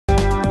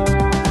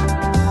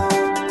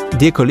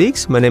Dear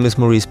colleagues, my name is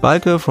Maurice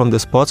Balke from the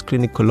Sports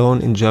Clinic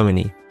Cologne in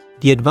Germany.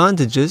 The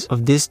advantages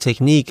of this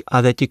technique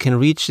are that you can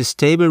reach a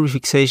stable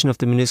refixation of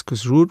the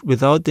meniscus root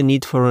without the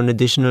need for an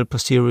additional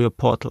posterior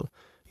portal.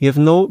 You have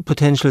no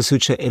potential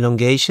suture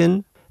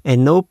elongation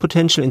and no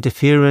potential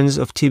interference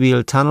of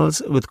tibial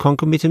tunnels with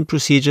concomitant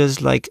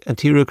procedures like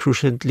anterior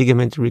cruciate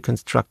ligament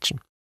reconstruction.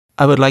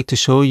 I would like to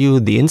show you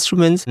the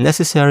instruments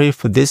necessary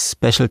for this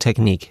special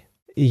technique.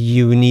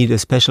 You need a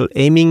special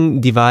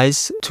aiming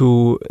device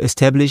to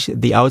establish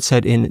the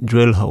outside-in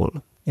drill hole.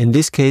 In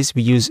this case,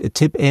 we use a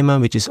tip aimer,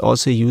 which is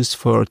also used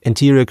for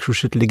anterior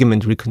cruciate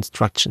ligament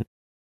reconstruction.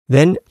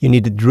 Then you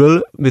need a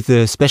drill with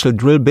a special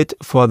drill bit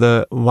for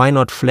the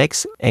Y0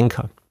 flex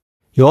anchor.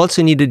 You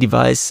also need a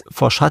device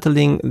for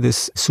shuttling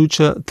this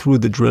suture through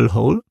the drill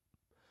hole.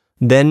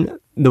 Then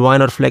the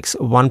Y0 flex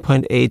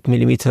 1.8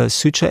 mm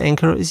suture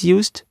anchor is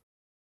used.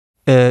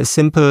 A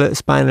simple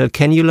spinal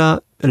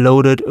cannula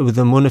loaded with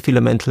a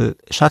monofilamental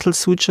shuttle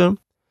suture,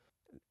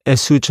 a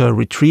suture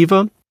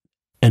retriever,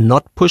 a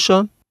knot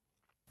pusher,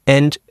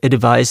 and a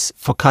device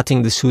for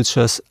cutting the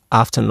sutures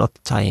after knot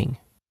tying.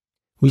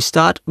 We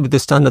start with the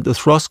standard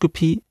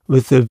arthroscopy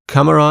with the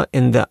camera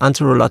in the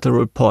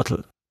anterolateral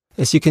portal.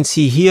 As you can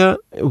see here,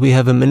 we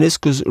have a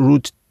meniscus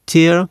root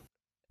tear,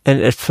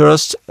 and at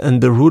first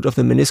the root of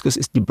the meniscus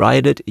is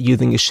debrided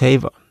using a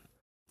shaver.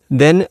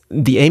 Then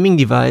the aiming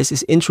device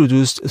is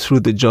introduced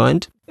through the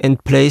joint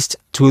and placed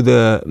to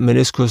the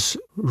meniscus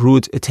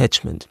root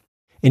attachment.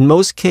 In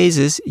most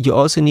cases, you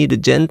also need a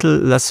gentle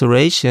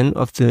laceration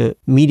of the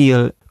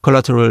medial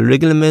collateral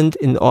ligament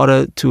in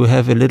order to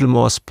have a little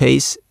more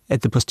space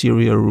at the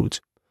posterior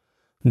root.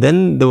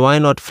 Then the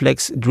Y0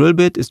 flex drill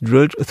bit is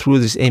drilled through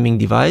this aiming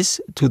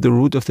device to the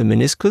root of the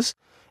meniscus,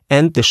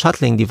 and the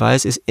shuttling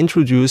device is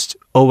introduced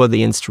over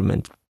the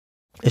instrument.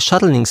 A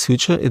shuttling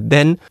suture is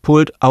then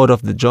pulled out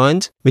of the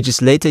joint, which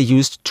is later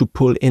used to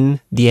pull in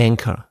the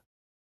anchor.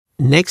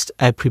 Next,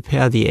 I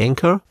prepare the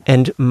anchor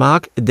and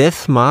mark a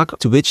depth mark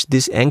to which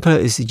this anchor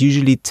is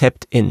usually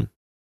tapped in.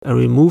 I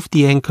remove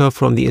the anchor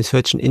from the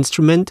insertion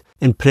instrument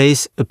and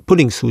place a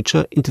pulling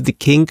suture into the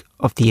kink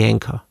of the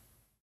anchor.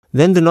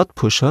 Then the knot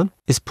pusher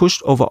is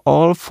pushed over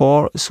all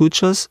 4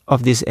 sutures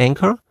of this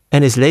anchor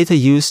and is later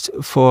used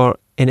for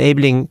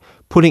enabling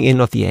pulling in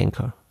of the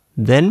anchor.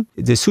 Then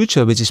the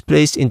suture which is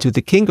placed into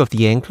the kink of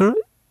the anchor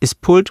is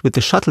pulled with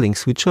the shuttling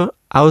suture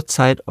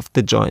outside of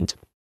the joint.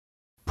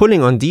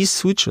 Pulling on these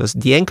sutures,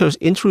 the anchor is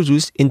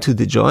introduced into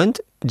the joint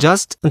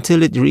just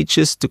until it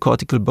reaches the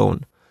cortical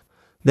bone.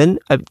 Then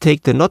I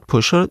take the knot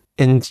pusher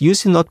and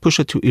use the knot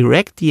pusher to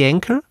erect the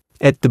anchor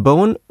at the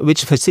bone,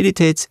 which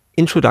facilitates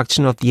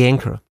introduction of the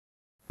anchor.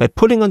 By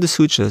pulling on the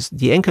sutures,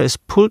 the anchor is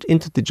pulled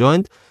into the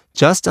joint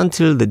just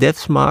until the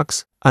depth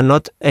marks are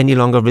not any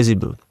longer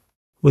visible.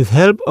 With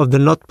help of the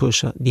knot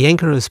pusher, the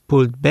anchor is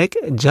pulled back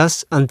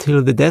just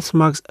until the depth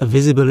marks are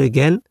visible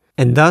again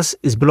and thus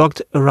is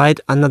blocked right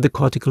under the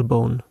cortical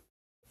bone.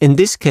 In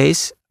this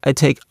case, I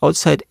take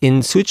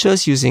outside-in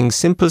sutures using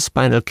simple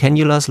spinal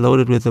cannulas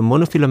loaded with a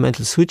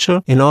monofilamental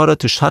suture in order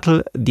to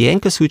shuttle the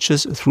anchor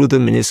sutures through the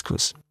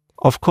meniscus.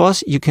 Of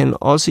course, you can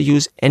also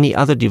use any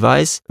other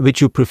device which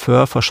you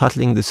prefer for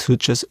shuttling the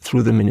sutures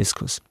through the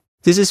meniscus.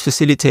 This is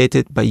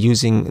facilitated by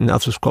using an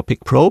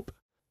arthroscopic probe.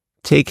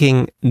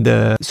 Taking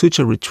the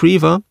suture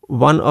retriever,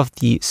 one of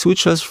the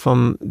sutures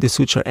from the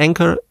suture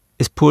anchor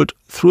is pulled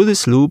through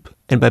this loop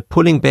and by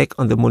pulling back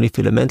on the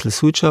monofilamental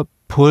suture,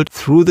 pulled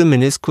through the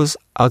meniscus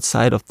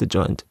outside of the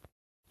joint.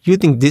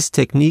 Using this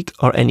technique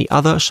or any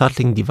other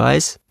shuttling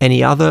device,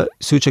 any other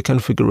suture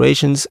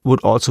configurations would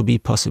also be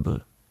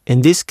possible.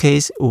 In this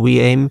case, we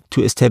aim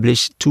to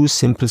establish 2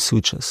 simple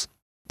sutures.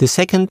 The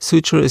second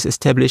suture is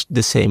established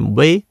the same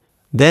way.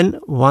 Then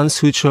one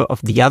suture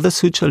of the other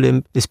suture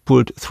limb is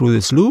pulled through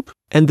this loop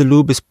and the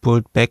loop is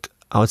pulled back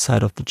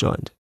outside of the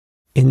joint.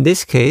 In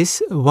this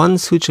case, one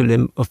suture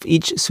limb of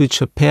each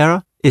suture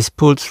pair is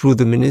pulled through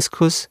the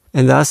meniscus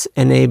and thus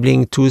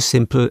enabling 2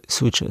 simple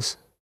sutures.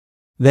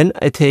 Then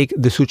I take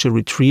the suture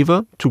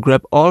retriever to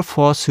grab all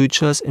 4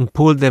 sutures and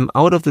pull them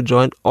out of the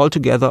joint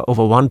altogether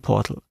over one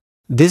portal.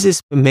 This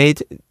is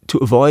made to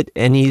avoid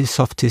any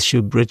soft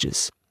tissue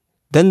bridges.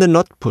 Then the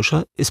knot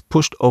pusher is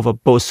pushed over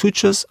both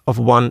sutures of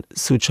one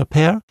suture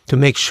pair to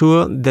make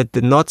sure that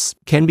the knots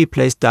can be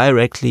placed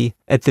directly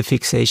at the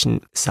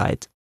fixation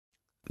site.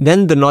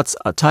 Then the knots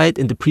are tied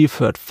in the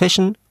preferred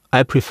fashion.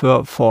 I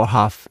prefer 4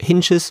 half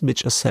hinges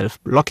which are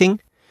self-blocking,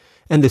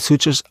 and the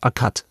sutures are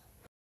cut.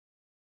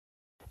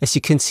 As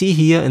you can see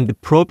here in the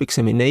probe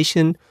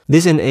examination,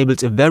 this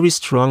enables a very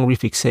strong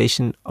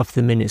refixation of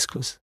the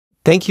meniscus.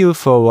 Thank you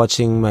for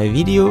watching my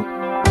video.